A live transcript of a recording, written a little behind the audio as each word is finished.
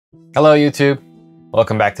Hello YouTube,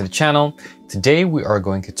 welcome back to the channel. Today we are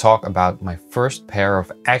going to talk about my first pair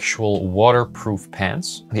of actual waterproof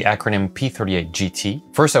pants, the Acronym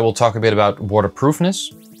P38-GT. First I will talk a bit about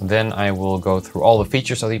waterproofness, then I will go through all the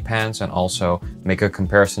features of the pants and also make a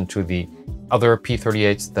comparison to the other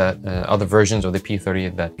P38s other versions of the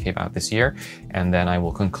P38 that came out this year, and then I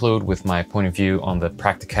will conclude with my point of view on the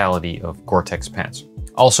practicality of Gore-tex pants.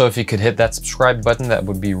 Also, if you could hit that subscribe button, that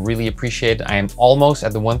would be really appreciated. I am almost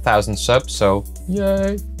at the 1000 subs, so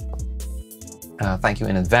yay! Thank you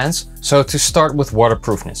in advance. So to start with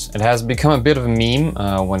waterproofness, it has become a bit of a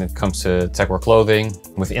meme when it comes to techwear clothing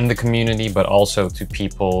within the community, but also to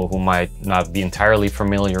people who might not be entirely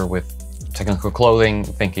familiar with technical clothing,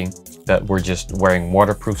 thinking that we're just wearing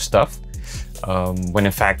waterproof stuff, when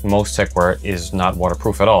in fact most techwear is not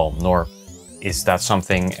waterproof at all, nor is that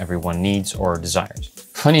something everyone needs or desires.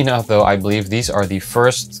 Funny enough though, I believe these are the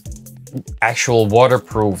first actual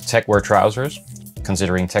waterproof techwear trousers,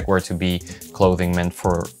 considering techwear to be clothing meant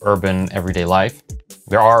for urban everyday life.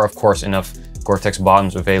 There are of course enough Gore-tex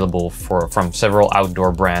bottoms available from several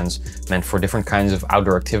outdoor brands meant for different kinds of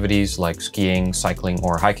outdoor activities like skiing, cycling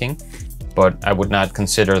or hiking, but I would not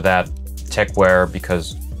consider that techwear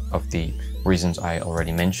because of the reasons I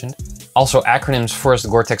already mentioned. Also, Acronym's first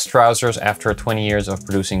Gore-tex trousers after 20 years of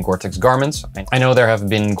producing Gore-tex garments. I know there have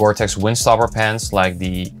been Gore-tex windstopper pants like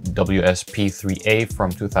the WSP3A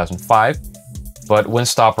from 2005, but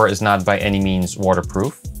windstopper is not by any means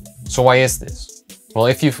waterproof. So why is this? Well,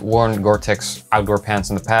 if you've worn Gore-tex outdoor pants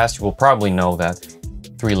in the past, you will probably know that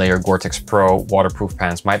 3-layer Gore-tex Pro waterproof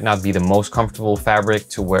pants might not be the most comfortable fabric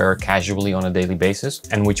to wear casually on a daily basis,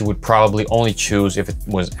 and which you would probably only choose if it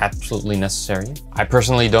was absolutely necessary. I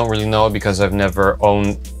personally don't really know because I've never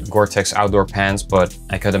owned Gore-tex outdoor pants, but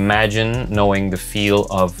I could imagine knowing the feel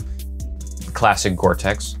of classic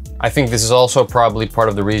Gore-tex. I think this is also probably part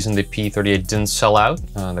of the reason the P38 didn't sell out.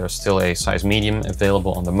 There's still a size medium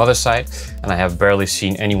available on the mother side, and I have barely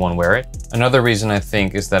seen anyone wear it. Another reason I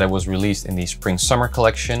think is that it was released in the spring-summer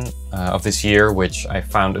collection of this year, which I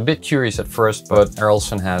found a bit curious at first, but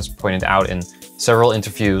Errolson has pointed out in several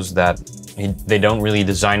interviews that they don't really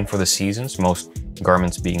design for the seasons, most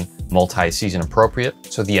garments being multi-season appropriate.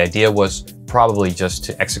 So the idea was probably just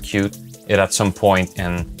to execute it at some point,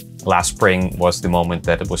 and last spring was the moment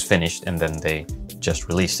that it was finished and then they just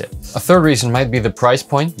released it. A third reason might be the price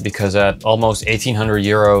point, because at almost 1800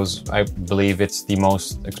 euros, I believe it's the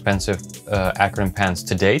most expensive Acronym pants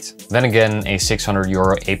to date. Then again, a 600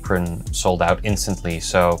 euro apron sold out instantly,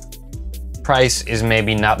 so price is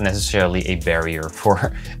maybe not necessarily a barrier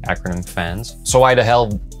for Acronym fans. So why the hell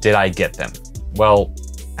did I get them? Well,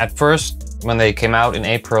 at first, when they came out in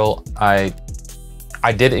April, I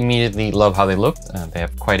did immediately love how they looked. They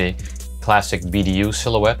have quite a classic BDU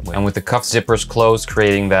silhouette, and with the cuff zippers closed,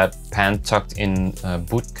 creating that pant tucked in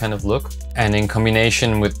boot kind of look. And in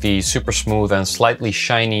combination with the super smooth and slightly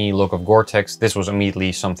shiny look of Gore-tex, this was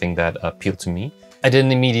immediately something that appealed to me. I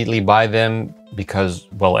didn't immediately buy them because,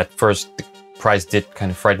 well, at first the price did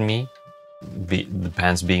kind of frighten me, the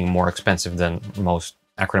pants being more expensive than most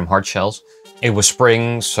Acronym hard shells. It was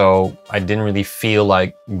spring, so I didn't really feel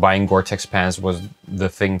like buying Gore-tex pants was the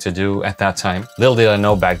thing to do at that time. Little did I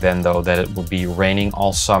know back then though that it would be raining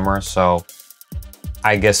all summer, so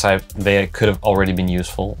I guess they could have already been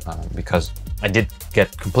useful because I did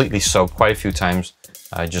get completely soaked quite a few times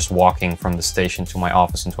just walking from the station to my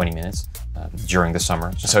office in 20 minutes during the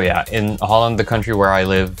summer. So yeah, in Holland, the country where I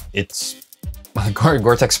live,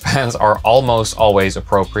 Gore-tex pants are almost always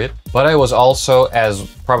appropriate, but I was also, as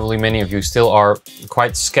probably many of you still are,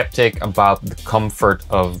 quite skeptic about the comfort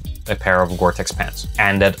of a pair of Gore-tex pants.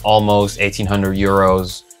 And at almost 1800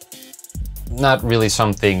 euros, not really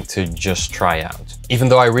something to just try out. Even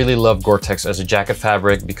though I really love Gore-tex as a jacket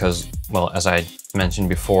fabric because, well, as I mentioned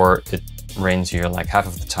before, it rains here like half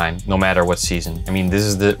of the time, no matter what season. I mean, this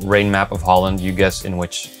is the rain map of Holland, you guess in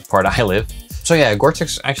which part I live. So yeah,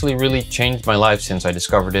 Gore-tex actually really changed my life since I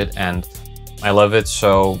discovered it, and I love it.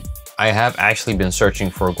 So I have actually been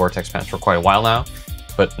searching for Gore-tex pants for quite a while now,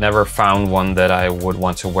 but never found one that I would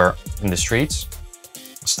want to wear in the streets,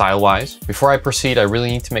 style-wise. Before I proceed, I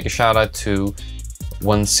really need to make a shout out to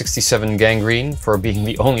 167 Gangrene for being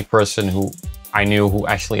the only person who I knew who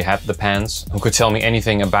actually had the pants, who could tell me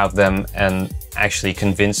anything about them and actually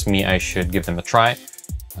convinced me I should give them a try,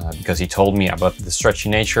 because he told me about the stretchy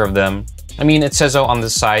nature of them. I mean, it says so on the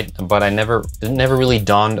site, but it never really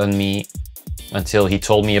dawned on me until he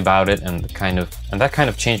told me about it, and that kind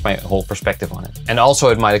of changed my whole perspective on it. And also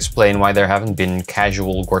it might explain why there haven't been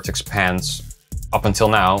casual Gore-tex pants up until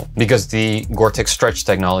now, because the Gore-tex stretch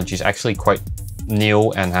technology is actually quite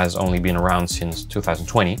new and has only been around since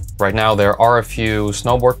 2020. Right now there are a few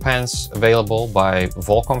snowboard pants available by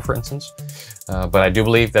Volcom, for instance, but I do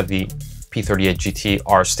believe that the P38-GT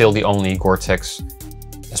are still the only Gore-tex,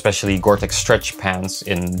 especially Gore-tex stretch pants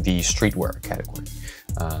in the streetwear category.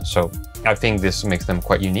 So I think this makes them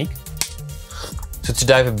quite unique. So to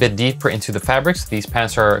dive a bit deeper into the fabrics, these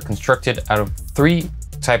pants are constructed out of 3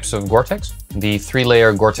 types of Gore-tex. The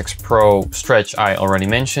 3-layer Gore-tex Pro stretch I already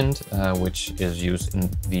mentioned, which is used in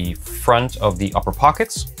the front of the upper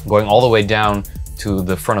pockets, going all the way down to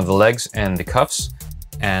the front of the legs and the cuffs.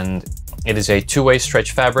 And it is a 2-way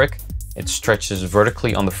stretch fabric. It stretches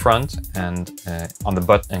vertically on the front, and on the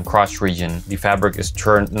butt and crotch region, the fabric is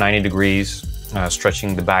turned 90 degrees,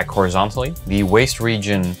 stretching the back horizontally. The waist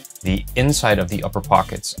region, the inside of the upper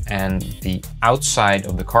pockets, and the outside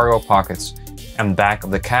of the cargo pockets and back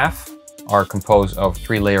of the calf are composed of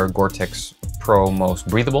 3-layer Gore-tex Pro Most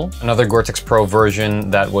Breathable, another Gore-tex Pro version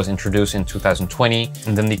that was introduced in 2020.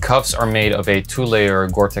 And then the cuffs are made of a 2-layer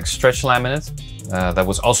Gore-tex stretch laminate that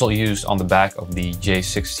was also used on the back of the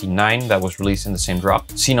J69 that was released in the same drop,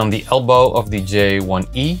 seen on the elbow of the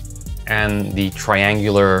J1E and the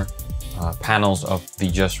triangular panels of the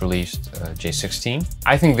just released J16.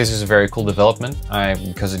 I think this is a very cool development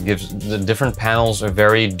because it gives the different panels a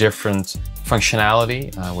very different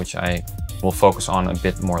functionality, which I will focus on a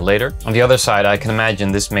bit more later. On the other side, I can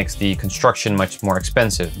imagine this makes the construction much more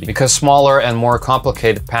expensive because smaller and more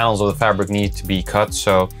complicated panels of the fabric need to be cut,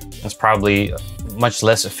 so it's probably much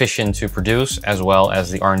less efficient to produce, as well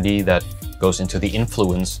as the R&D that goes into the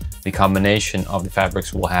influence the combination of the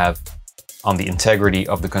fabrics will have on the integrity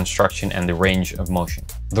of the construction and the range of motion.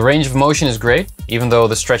 The range of motion is great, even though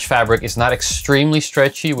the stretch fabric is not extremely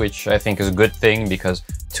stretchy, which I think is a good thing because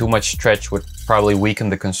too much stretch would probably weaken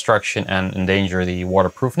the construction and endanger the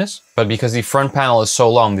waterproofness. But because the front panel is so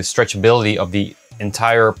long, the stretchability of the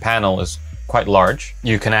entire panel is quite large.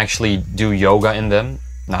 You can actually do yoga in them.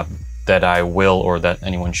 Not that I will or that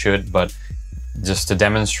anyone should, but just to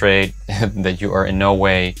demonstrate that you are in no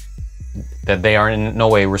way they are in no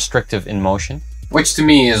way restrictive in motion. Which to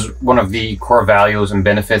me is one of the core values and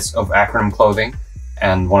benefits of Acronym clothing,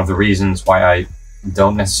 and one of the reasons why I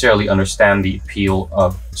don't necessarily understand the appeal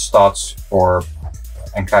of studs or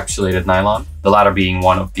encapsulated nylon, the latter being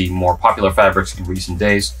one of the more popular fabrics in recent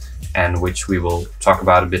days, and which we will talk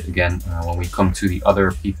about a bit again when we come to the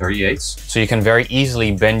other P38s. So you can very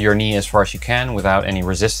easily bend your knee as far as you can without any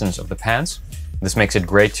resistance of the pants. This makes it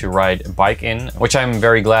great to ride a bike in, which I'm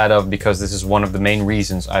very glad of because this is one of the main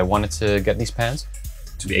reasons I wanted to get these pants.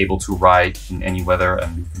 To be able to ride in any weather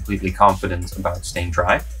and be completely confident about staying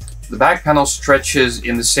dry. The back panel stretches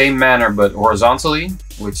in the same manner but horizontally,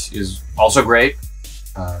 which is also great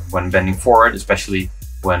when bending forward, especially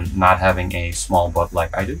when not having a small butt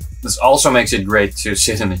like I do. This also makes it great to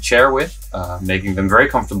sit in a chair with, making them very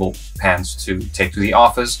comfortable pants to take to the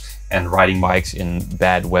office and riding bikes in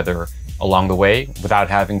bad weather along the way without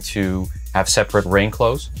having to have separate rain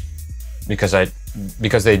clothes because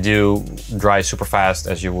they do dry super fast,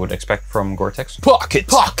 as you would expect from Gore-tex. Pocket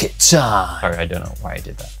time! Sorry, I don't know why I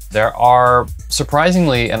did that. There are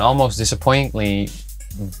surprisingly and almost disappointingly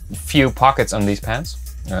few pockets on these pants.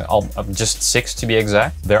 Just 6 to be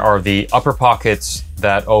exact. There are the upper pockets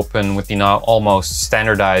that open with the now almost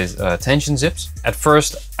standardized tension zips. At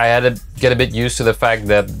first, I had to get a bit used to the fact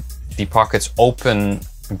that the pockets open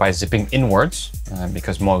by zipping inwards,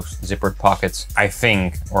 because most zippered pockets, I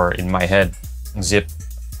think, or in my head, zip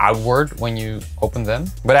outward when you open them.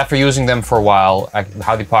 But after using them for a while,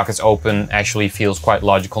 how the pockets open actually feels quite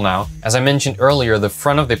logical now. As I mentioned earlier, the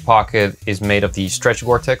front of the pocket is made of the stretch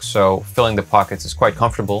Gore-tex, so filling the pockets is quite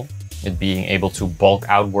comfortable. It being able to bulk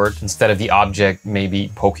outward instead of the object maybe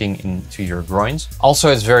poking into your groins. Also,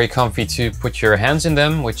 it's very comfy to put your hands in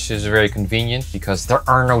them, which is very convenient because there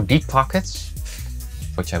are no deep pockets,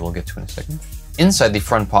 which I will get to in a second. Inside the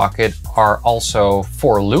front pocket are also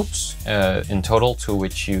 4 loops in total, to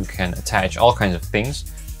which you can attach all kinds of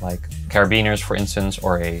things, like carabiners, for instance,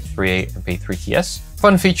 or a 3A and P3TS.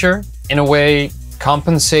 Fun feature, in a way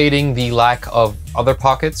compensating the lack of other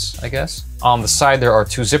pockets, I guess. On the side there are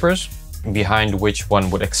 2 zippers, behind which one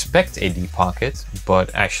would expect a deep pocket,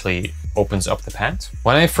 but actually opens up the pant.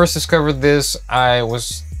 When I first discovered this, I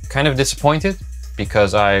was kind of disappointed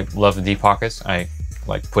because I love the deep pockets. I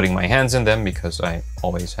like putting my hands in them because I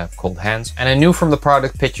always have cold hands. And I knew from the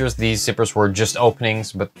product pictures these zippers were just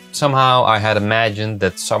openings, but somehow I had imagined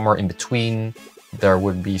that somewhere in between there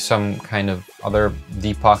would be some kind of other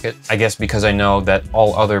deep pocket. I guess because I know that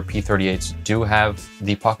all other P38s do have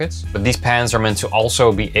deep pockets. But these pants are meant to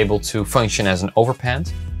also be able to function as an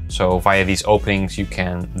overpant. So via these openings, you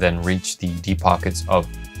can then reach the deep pockets of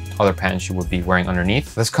other pants you would be wearing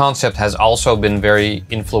underneath. This concept has also been very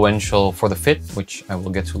influential for the fit, which I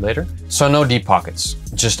will get to later. So no deep pockets,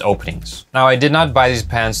 just openings. Now, I did not buy these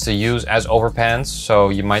pants to use as overpants, so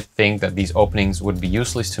you might think that these openings would be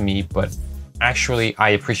useless to me, but actually I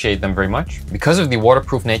appreciate them very much. Because of the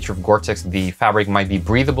waterproof nature of Gore-Tex, the fabric might be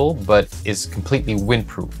breathable, but is completely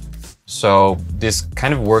windproof. So this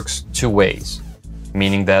kind of works two ways,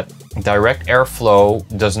 meaning that direct airflow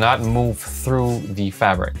does not move through the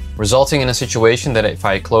fabric, resulting in a situation that if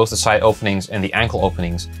I close the side openings and the ankle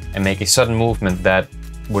openings and make a sudden movement that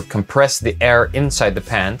would compress the air inside the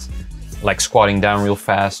pant, like squatting down real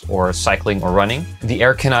fast or cycling or running, the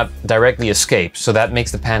air cannot directly escape, so that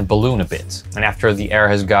makes the pant balloon a bit. And after the air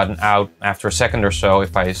has gotten out, after a second or so,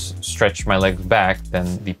 if I stretch my legs back,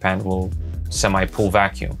 then the pant will semi-pull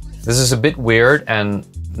vacuum. This is a bit weird and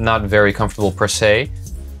not very comfortable per se.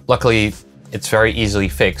 Luckily, it's very easily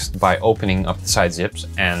fixed by opening up the side zips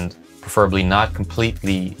and preferably not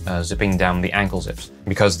completely zipping down the ankle zips,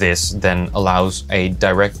 because this then allows a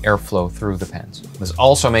direct airflow through the pants. This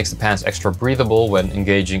also makes the pants extra breathable when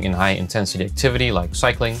engaging in high intensity activity like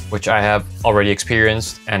cycling, which I have already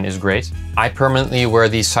experienced and is great. I permanently wear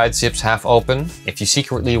these side zips half open. If you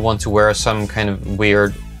secretly want to wear some kind of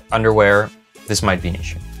weird underwear, this might be an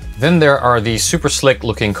issue. Then there are these super slick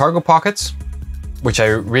looking cargo pockets, which I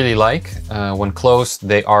really like. When closed,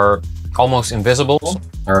 they are almost invisible.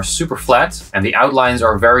 They're super flat and the outlines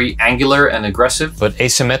are very angular and aggressive, but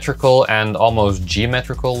asymmetrical and almost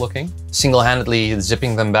geometrical looking. Single-handedly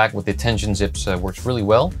zipping them back with the tension zips works really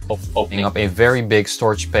well, opening up a very big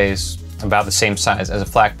storage space about the same size as a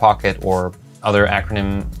flag pocket or other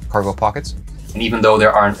Acronym cargo pockets. And even though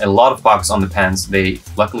there aren't a lot of pockets on the pants, they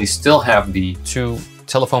luckily still have the two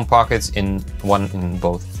telephone pockets, one in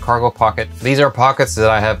both cargo pocket. These are pockets that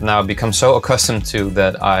I have now become so accustomed to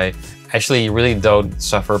that I actually really don't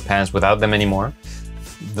suffer pants without them anymore.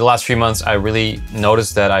 The last few months I really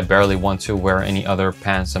noticed that I barely want to wear any other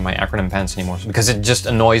pants than my Acronym pants anymore, because it just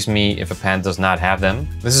annoys me if a pant does not have them.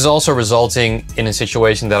 This is also resulting in a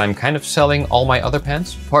situation that I'm kind of selling all my other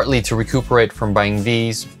pants, partly to recuperate from buying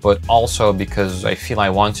these, but also because I feel I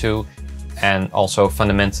want to, and also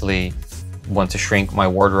fundamentally want to shrink my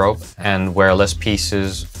wardrobe and wear less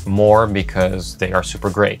pieces more because they are super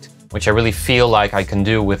great, which I really feel like I can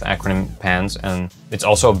do with Acronym pants, and it's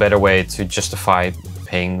also a better way to justify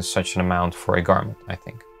paying such an amount for a garment, I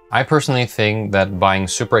think. I personally think that buying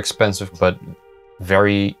super expensive but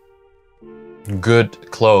very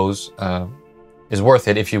good clothes is worth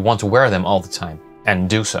it if you want to wear them all the time and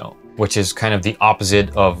do so, which is kind of the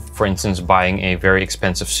opposite of, for instance, buying a very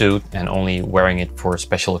expensive suit and only wearing it for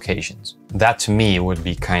special occasions. That to me would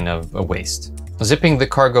be kind of a waste. Zipping the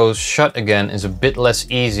cargos shut again is a bit less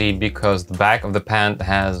easy because the back of the pant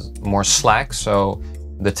has more slack, so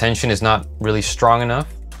the tension is not really strong enough.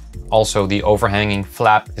 Also, the overhanging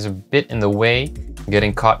flap is a bit in the way,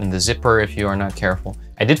 getting caught in the zipper if you are not careful.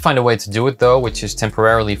 I did find a way to do it though, which is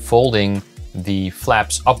temporarily folding the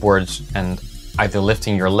flaps upwards and either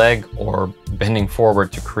lifting your leg or bending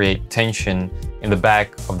forward to create tension in the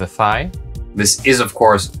back of the thigh. This is of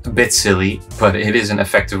course a bit silly, but it is an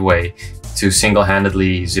effective way to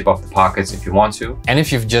single-handedly zip up the pockets if you want to. And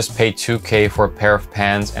if you've just paid 2K for a pair of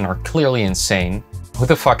pants and are clearly insane, who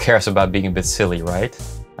the fuck cares about being a bit silly, right?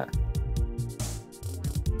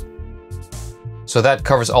 So that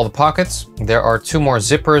covers all the pockets. There are two more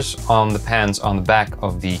zippers on the pants on the back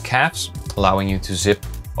of the calves, allowing you to zip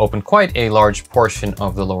open quite a large portion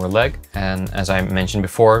of the lower leg. And as I mentioned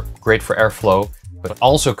before, great for airflow, but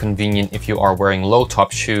also convenient if you are wearing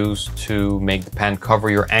low-top shoes to make the pant cover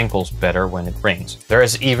your ankles better when it rains. There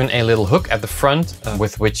is even a little hook at the front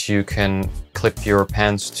with which you can clip your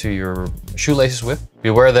pants to your shoelaces with.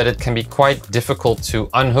 Beware that it can be quite difficult to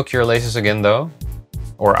unhook your laces again though.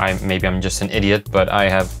 Or maybe I'm just an idiot, but I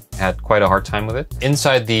have had quite a hard time with it.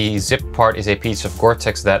 Inside the zip part is a piece of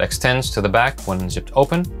Gore-Tex that extends to the back when zipped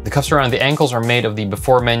open. The cuffs around the ankles are made of the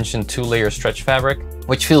before-mentioned 2-layer stretch fabric,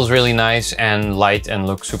 which feels really nice and light and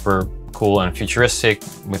looks super cool and futuristic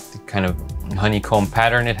with the kind of honeycomb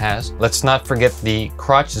pattern it has. Let's not forget the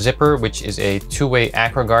crotch zipper, which is a 2-way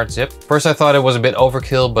AcroGuard zip. First I thought it was a bit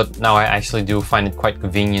overkill, but now I actually do find it quite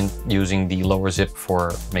convenient using the lower zip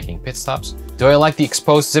for making pit stops. Do I like the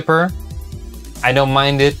exposed zipper? I don't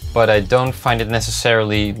mind it, but I don't find it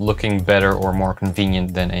necessarily looking better or more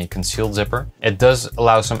convenient than a concealed zipper. It does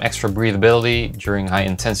allow some extra breathability during high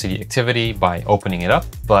intensity activity by opening it up,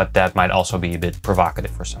 but that might also be a bit provocative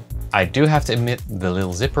for some. I do have to admit the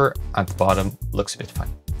little zipper at the bottom looks a bit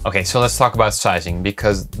funny. Okay, so let's talk about sizing,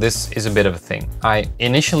 because this is a bit of a thing. I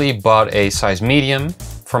initially bought a size medium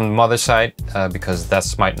from the mother side because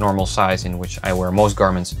that's my normal size in which I wear most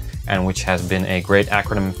garments and which has been a great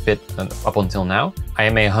Acronym fit up until now. I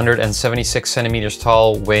am 176 centimeters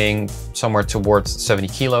tall, weighing somewhere towards 70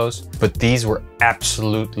 kilos, but these were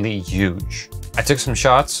absolutely huge. I took some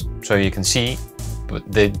shots so you can see,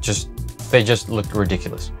 but they just looked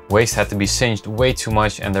ridiculous. Waist had to be cinched way too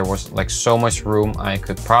much, and there was like so much room. I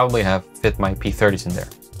could probably have fit my P30s in there.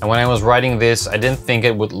 And when I was writing this, I didn't think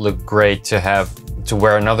it would look great to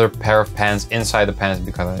wear another pair of pants inside the pants,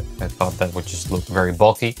 because I thought that would just look very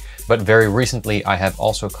bulky. But very recently I have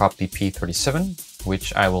also copped the P37,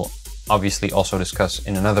 which I will obviously also discuss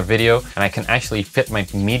in another video. And I can actually fit my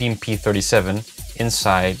medium P37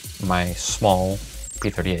 inside my small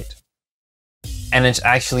P38. And it's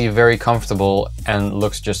actually very comfortable and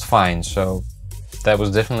looks just fine. So that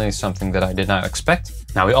was definitely something that I did not expect.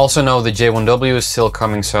 Now we also know the J1W is still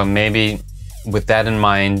coming, so maybe with that in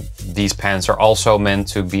mind, these pants are also meant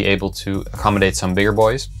to be able to accommodate some bigger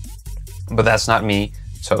boys. But that's not me,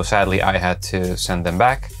 so sadly I had to send them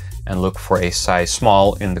back and look for a size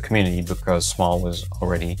small in the community, because small was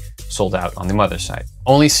already sold out on the mother side.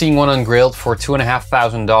 Only seeing one on Grailed for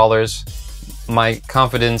 $2,500, my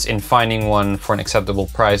confidence in finding one for an acceptable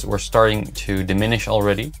price were starting to diminish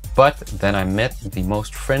already. But then I met the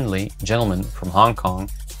most friendly gentleman from Hong Kong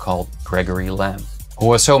called Gregory Lam, who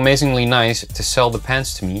was so amazingly nice to sell the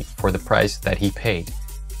pants to me for the price that he paid.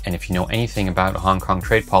 And if you know anything about Hong Kong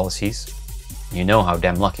trade policies, you know how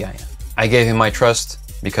damn lucky I am. I gave him my trust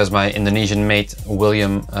because my Indonesian mate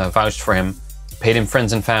William vouched for him, paid him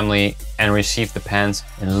friends and family, and received the pants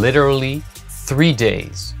in literally 3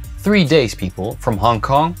 days. 3 days, people, from Hong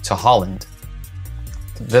Kong to Holland.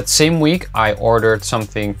 That same week, I ordered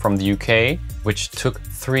something from the UK, which took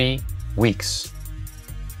 3 weeks.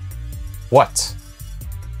 What?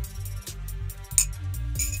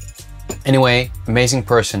 Anyway, amazing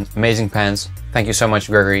person, amazing pants. Thank you so much,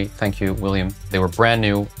 Gregory. Thank you, William. They were brand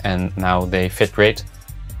new and now they fit great.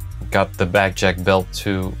 Got the back jack belt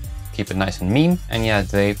to keep it nice and mean, and yeah,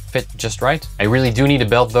 they fit just right. I really do need a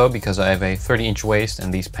belt though, because I have a 30-inch waist,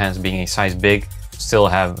 and these pants, being a size big, still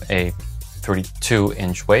have a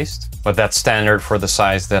 32-inch waist. But that's standard for the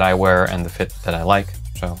size that I wear and the fit that I like.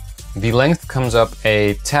 So the length comes up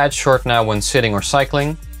a tad short now when sitting or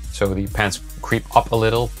cycling, so the pants creep up a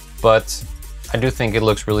little, but I do think it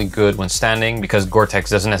looks really good when standing, because Gore-tex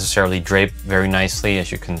doesn't necessarily drape very nicely,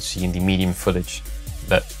 as you can see in the medium footage.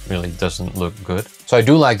 That really doesn't look good. So I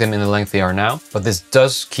do like them in the length they are now, but this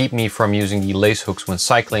does keep me from using the lace hooks when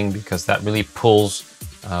cycling, because that really pulls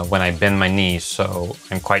when I bend my knees. So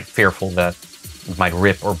I'm quite fearful that it might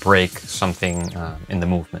rip or break something in the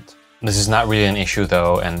movement. This is not really an issue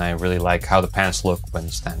though, and I really like how the pants look when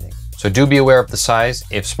standing. So do be aware of the size.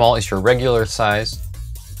 If small is your regular size,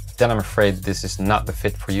 then I'm afraid this is not the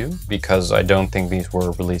fit for you, because I don't think these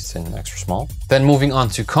were released in extra small. Then moving on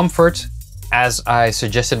to comfort. As I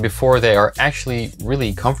suggested before, they are actually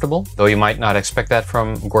really comfortable, though you might not expect that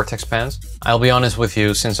from Gore-tex pants. I'll be honest with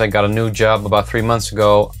you, since I got a new job about 3 months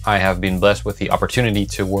ago, I have been blessed with the opportunity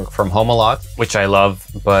to work from home a lot, which I love,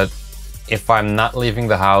 but if I'm not leaving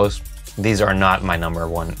the house, these are not my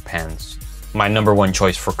 #1 pants, my #1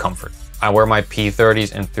 choice for comfort. I wear my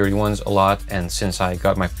P30s and 31s a lot, and since I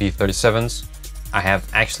got my P37s, I have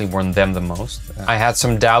actually worn them the most. I had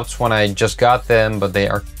some doubts when I just got them, but they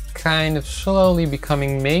are kind of slowly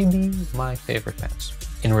becoming maybe my favorite pants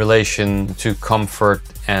in relation to comfort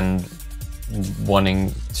and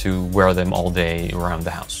wanting to wear them all day around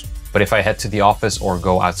the house. But if I head to the office or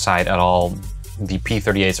go outside at all, the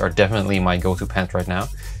P38s are definitely my go-to pants right now,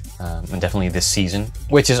 and definitely this season,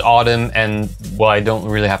 which is autumn, and well, I don't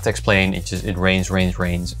really have to explain, it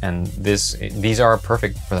rains, and these are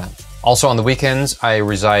perfect for that. Also on the weekends, I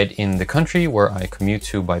reside in the country where I commute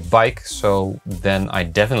to by bike, so then I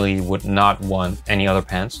definitely would not want any other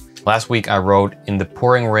pants. Last week I rode in the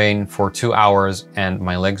pouring rain for 2 hours and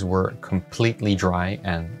my legs were completely dry,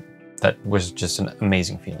 and that was just an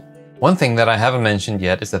amazing feeling. One thing that I haven't mentioned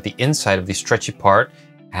yet is that the inside of the stretchy part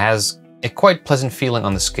has a quite pleasant feeling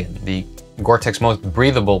on the skin. The Gore-tex most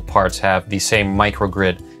breathable parts have the same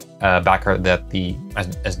microgrid backer that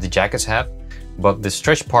as the jackets have. But the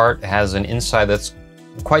stretch part has an inside that's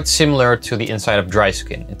quite similar to the inside of dry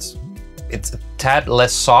skin. It's a tad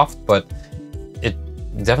less soft, but it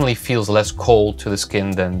definitely feels less cold to the skin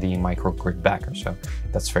than the microgrid backer, so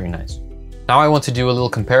that's very nice. Now I want to do a little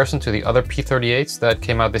comparison to the other P38s that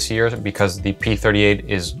came out this year, because the P38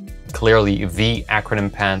 is clearly the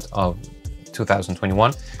Acronym pant of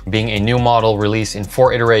 2021, being a new model released in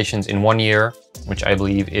 4 iterations in 1 year. which I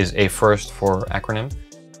believe is a first for Acronym.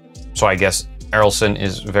 So I guess Errolson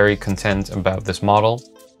is very content about this model,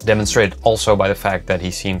 demonstrated also by the fact that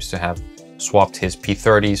he seems to have swapped his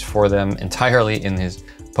P30s for them entirely in his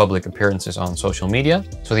public appearances on social media.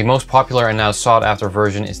 So the most popular and now sought after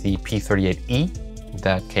version is the P38E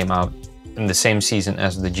that came out in the same season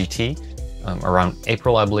as the GT, around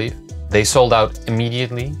April, I believe. They sold out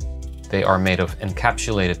immediately. They are made of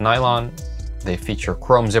encapsulated nylon. They feature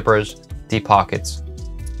chrome zippers, deep pockets.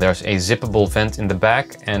 There's a zippable vent in the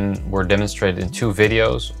back and were demonstrated in 2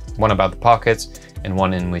 videos, one about the pockets and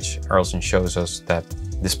one in which Errolson shows us that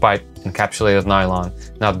despite encapsulated nylon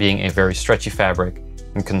not being a very stretchy fabric,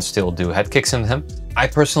 you can still do head kicks in them. I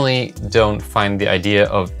personally don't find the idea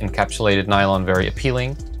of encapsulated nylon very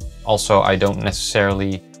appealing. Also, I don't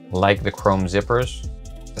necessarily like the chrome zippers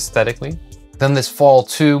aesthetically. Then this fall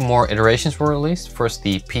 2 more iterations were released. First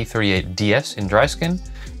the P38DS in dry skin,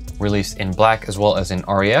 released in black as well as in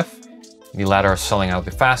REF. The latter are selling out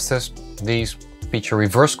the fastest. These feature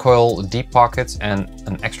reverse coil deep pockets and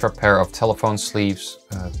an extra pair of telephone sleeves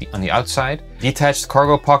on the outside. Detached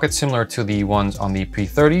cargo pockets similar to the ones on the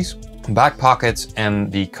P30s. Back pockets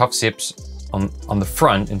and the cuff zips on the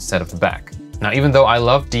front instead of the back. Now, even though I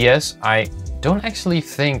love DS, I don't actually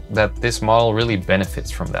think that this model really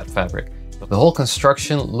benefits from that fabric. The whole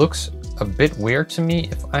construction looks a bit weird to me,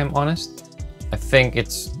 if I'm honest. I think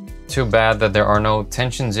it's too bad that there are no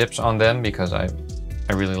tension zips on them, because I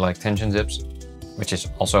really like tension zips, which is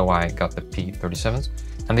also why I got the P37s.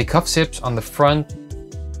 And the cuff zips on the front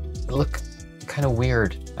look kind of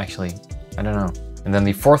weird, actually. I don't know. And then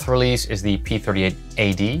the 4th release is the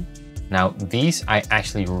P38AD. Now, these I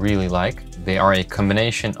actually really like. They are a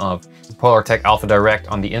combination of Polartec Alpha Direct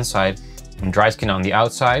on the inside and dry skin on the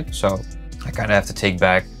outside. So I kind of have to take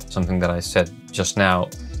back something that I said just now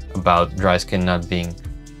about dry skin not being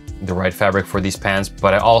the right fabric for these pants.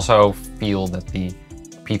 But I also feel that the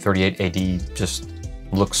P38AD just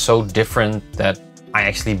looks so different that I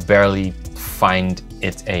actually barely find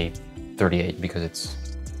it a 38 because it's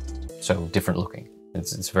so different looking.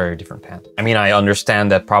 It's a very different pant. I mean, I understand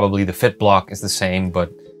that probably the fit block is the same,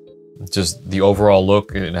 but just the overall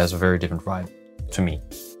look, it has a very different vibe to me.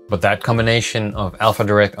 But that combination of Alpha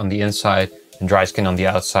Direct on the inside and dry skin on the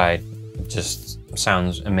outside just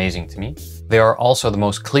sounds amazing to me. They are also the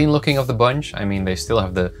most clean looking of the bunch. I mean, they still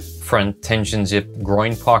have the front tension zip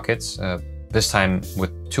groin pockets, this time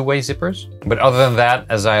with 2-way zippers. But other than that,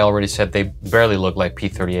 as I already said, they barely look like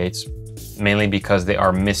P38s, mainly because they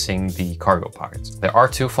are missing the cargo pockets. There are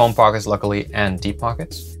 2 foam pockets, luckily, and deep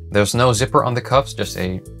pockets. There's no zipper on the cuffs, just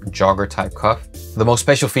a jogger type cuff. The most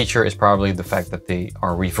special feature is probably the fact that they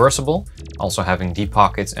are reversible, also having deep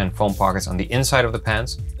pockets and foam pockets on the inside of the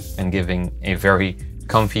pants and giving a very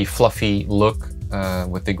comfy, fluffy look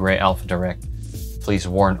with the gray Alpha Direct fleece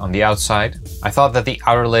worn on the outside. I thought that the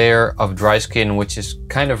outer layer of dry skin, which is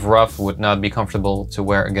kind of rough, would not be comfortable to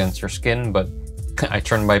wear against your skin, but I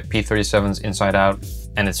turned my P37s inside out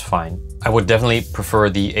and it's fine. I would definitely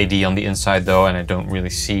prefer the AD on the inside though, and I don't really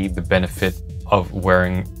see the benefit of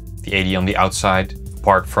wearing the AD on the outside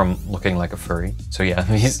apart from looking like a furry. So yeah,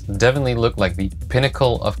 these definitely look like the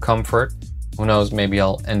pinnacle of comfort. Who knows, maybe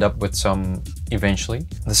I'll end up with some eventually.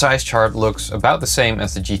 The size chart looks about the same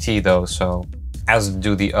as the GT though, so as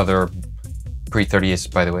do the other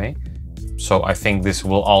P30s, by the way. So I think this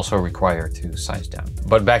will also require to size down.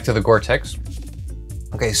 But back to the Gore-Tex.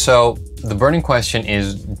 Okay, so the burning question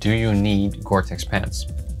is, do you need Gore-Tex pants?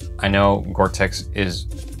 I know Gore-Tex is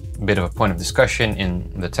a bit of a point of discussion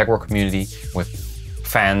in the tech world community with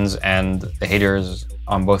fans and haters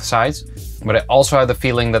on both sides. But I also have the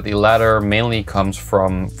feeling that the latter mainly comes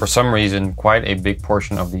from, for some reason, quite a big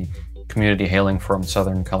portion of the community hailing from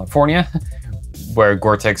Southern California, where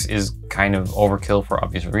Gore-Tex is kind of overkill for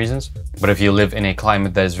obvious reasons. But if you live in a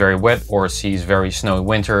climate that is very wet or sees very snowy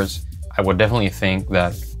winters, I would definitely think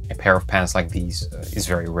that a pair of pants like these is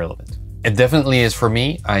very relevant. It definitely is for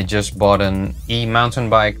me. I just bought an e-mountain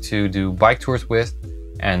bike to do bike tours with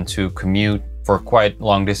and to commute for quite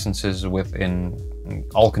long distances with in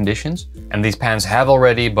all conditions. And these pants have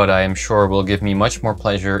already, but I am sure will give me much more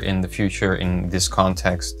pleasure in the future in this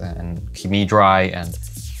context and keep me dry and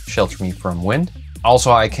shelter me from wind.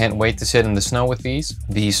 Also, I can't wait to sit in the snow with these.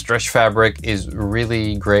 The stretch fabric is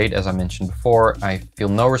really great, as I mentioned before. I feel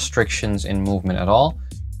no restrictions in movement at all.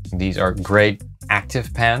 These are great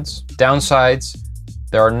active pants. Downsides,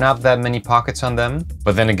 there are not that many pockets on them.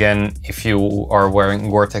 But then again, if you are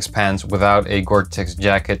wearing Gore-Tex pants without a Gore-Tex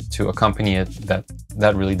jacket to accompany it,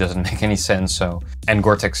 that really doesn't make any sense. So, and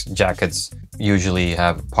Gore-Tex jackets usually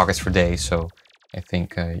have pockets for days, so I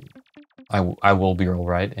think I will be all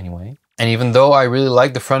right anyway. And even though I really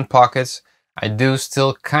like the front pockets, I do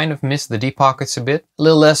still kind of miss the deep pockets a bit. A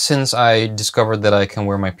little less since I discovered that I can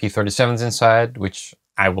wear my P37s inside, which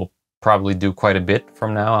I will probably do quite a bit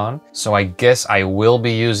from now on. So I guess I will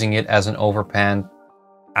be using it as an overpant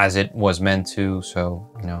as it was meant to, so,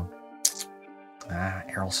 you know. Ah,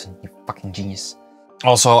 Errolson, you fucking genius.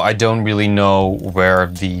 Also, I don't really know where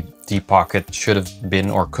the deep pocket should have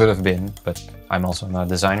been or could have been, but I'm also not a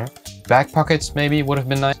designer. Back pockets maybe would have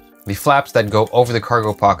been nice. The flaps that go over the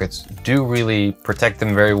cargo pockets do really protect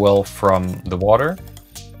them very well from the water,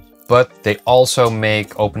 but they also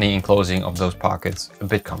make opening and closing of those pockets a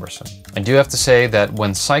bit cumbersome. I do have to say that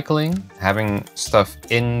when cycling, having stuff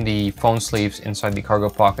in the phone sleeves inside the cargo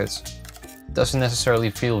pockets doesn't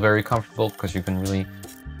necessarily feel very comfortable because you can really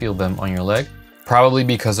feel them on your leg. Probably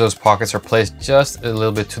because those pockets are placed just a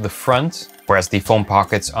little bit to the front, whereas the phone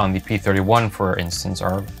pockets on the P31, for instance,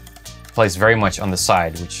 are placed very much on the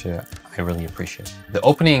side, which I really appreciate. The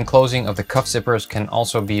opening and closing of the cuff zippers can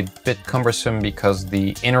also be a bit cumbersome because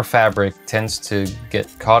the inner fabric tends to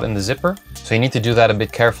get caught in the zipper. So you need to do that a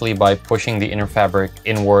bit carefully by pushing the inner fabric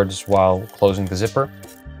inwards while closing the zipper.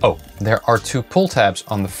 Oh, there are two pull tabs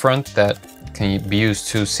on the front that can be used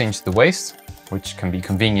to cinch the waist, which can be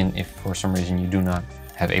convenient if for some reason you do not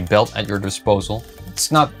have a belt at your disposal.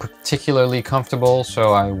 It's not particularly comfortable,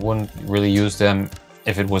 so I wouldn't really use them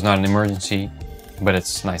if it was not an emergency, but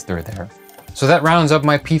it's nice they're there. So that rounds up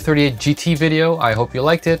my P38-GT video. I hope you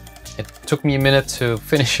liked it. It took me a minute to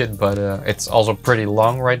finish it, but it's also pretty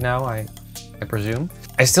long right now, I presume.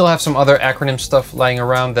 I still have some other Acronym stuff lying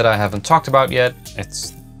around that I haven't talked about yet.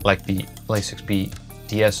 It's like the A6B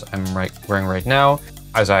DS I'm wearing right now.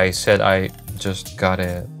 As I said, I just got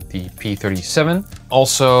the P37.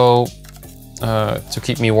 Also, to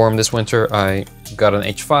keep me warm this winter, I got an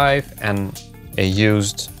H5 and a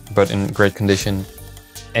used, but in great condition,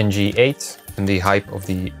 NG8 in the hype of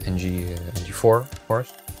the NG4, of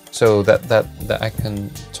course. So that I can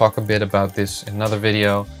talk a bit about this in another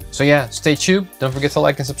video. So yeah, stay tuned. Don't forget to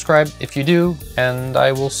like and subscribe if you do, and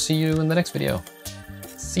I will see you in the next video.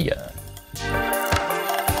 See ya.